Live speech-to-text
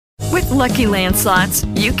Lucky Land Slots,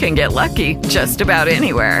 you can get lucky just about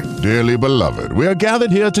anywhere. Dearly beloved, we are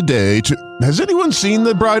gathered here today to... Has anyone seen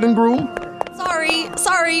the bride and groom?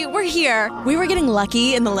 Sorry, we're here. We were getting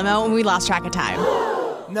lucky in the limo and we lost track of time.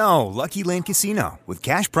 No, Lucky Land Casino, with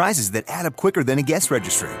cash prizes that add up quicker than a guest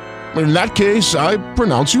registry. In that case, I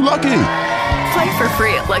pronounce you lucky. Play for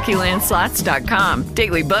free at LuckyLandSlots.com.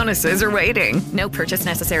 Daily bonuses are waiting. No purchase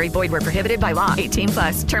necessary. Void where prohibited by law.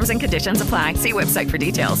 18+. Terms and conditions apply. See website for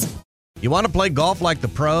details. You want to play golf like the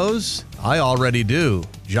pros? I already do.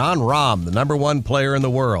 Jon Rahm, the number one player in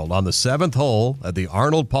the world, on the 7th hole at the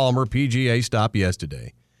Arnold Palmer PGA stop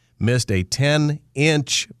yesterday, missed a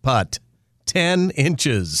 10-inch putt. 10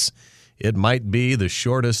 inches. It might be the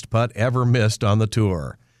shortest putt ever missed on the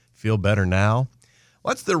tour. Feel better now?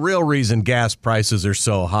 What's the real reason gas prices are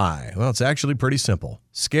so high? Well, it's actually pretty simple.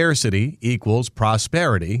 Scarcity equals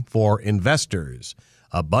prosperity for investors.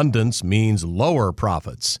 Abundance means lower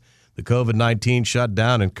profits. The COVID-19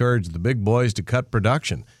 shutdown encouraged the big boys to cut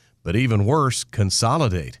production, but even worse,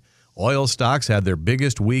 consolidate. Oil stocks had their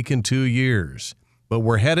biggest week in 2 years. But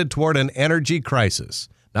we're headed toward an energy crisis,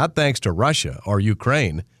 not thanks to Russia or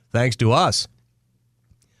Ukraine, thanks to us.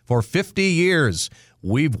 For 50 years,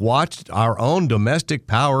 we've watched our own domestic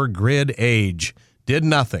power grid age, did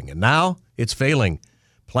nothing, and now it's failing.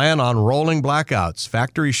 Plan on rolling blackouts,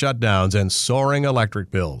 factory shutdowns, and soaring electric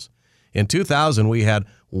bills. In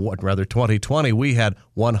 2020, we had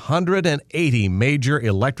 180 major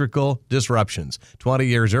electrical disruptions. 20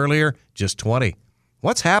 years earlier, just 20.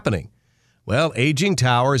 What's happening? Well, aging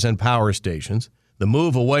towers and power stations, the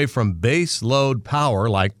move away from base load power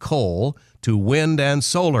like coal to wind and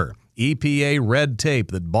solar, EPA red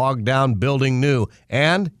tape that bogged down building new,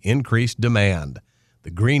 and increased demand.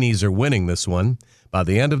 The greenies are winning this one. By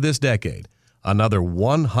the end of this decade, another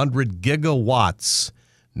 100 gigawatts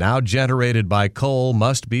now generated by coal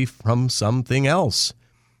must be from something else.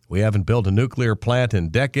 We haven't built a nuclear plant in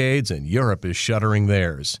decades, and Europe is shuttering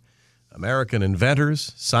theirs. American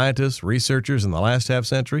inventors, scientists, researchers in the last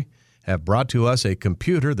half-century have brought to us a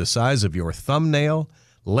computer the size of your thumbnail,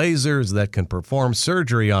 lasers that can perform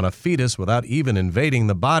surgery on a fetus without even invading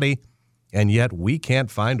the body, and yet we can't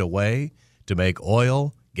find a way to make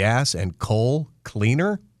oil, gas, and coal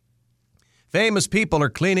cleaner? Famous people are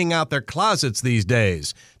cleaning out their closets these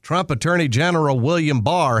days. Trump Attorney General William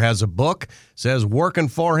Barr has a book, says working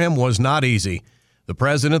for him was not easy. The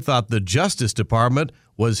president thought the Justice Department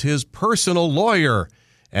was his personal lawyer.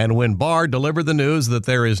 And when Barr delivered the news that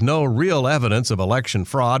there is no real evidence of election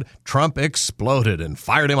fraud, Trump exploded and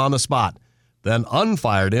fired him on the spot, then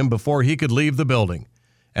unfired him before he could leave the building.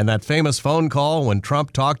 And that famous phone call when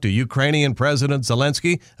Trump talked to Ukrainian President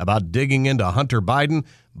Zelensky about digging into Hunter Biden,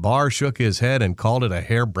 Barr shook his head and called it a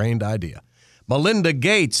harebrained idea. Melinda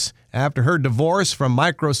Gates, after her divorce from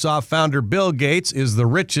Microsoft founder Bill Gates, is the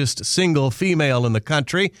richest single female in the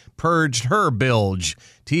country, purged her bilge.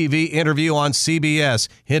 TV interview on CBS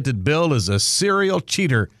hinted Bill is a serial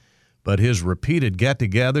cheater, but his repeated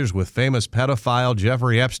get-togethers with famous pedophile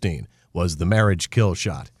Jeffrey Epstein was the marriage kill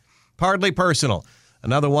shot. Partly personal.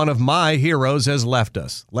 Another one of my heroes has left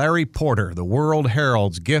us. Larry Porter, the World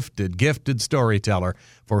Herald's gifted storyteller.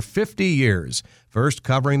 For 50 years, first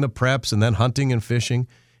covering the preps and then hunting and fishing,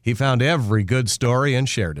 he found every good story and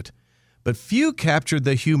shared it. But few captured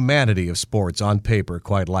the humanity of sports on paper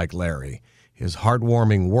quite like Larry. His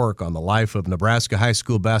heartwarming work on the life of Nebraska high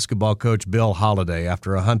school basketball coach Bill Holliday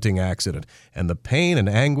after a hunting accident, and the pain and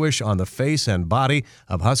anguish on the face and body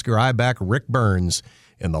of Husker I-back Rick Burns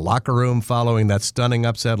in the locker room following that stunning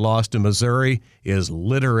upset loss to Missouri is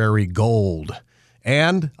literary gold.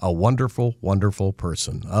 And a wonderful, wonderful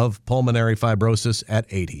person of pulmonary fibrosis at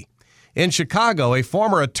 80. In Chicago, a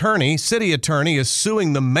former city attorney, is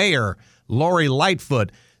suing the mayor. Lori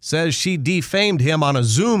Lightfoot says she defamed him on a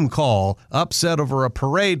Zoom call, upset over a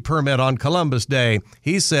parade permit on Columbus Day.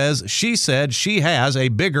 He says she said she has a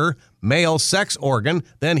bigger male sex organ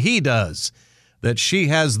than he does, that she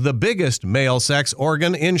has the biggest male sex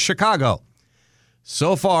organ in Chicago.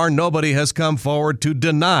 So far, nobody has come forward to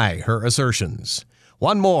deny her assertions.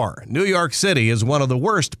 One more. New York City is one of the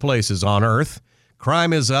worst places on earth.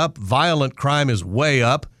 Crime is up. Violent crime is way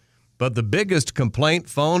up. But the biggest complaint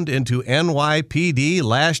phoned into NYPD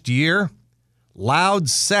last year? Loud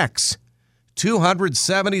sex.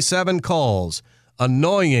 277 calls.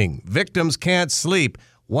 Annoying. Victims can't sleep.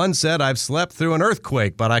 One said, "I've slept through an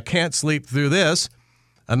earthquake, but I can't sleep through this."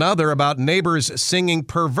 Another about neighbors singing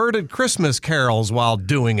perverted Christmas carols while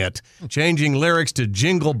doing it, changing lyrics to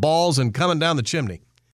jingle balls and coming down the chimney.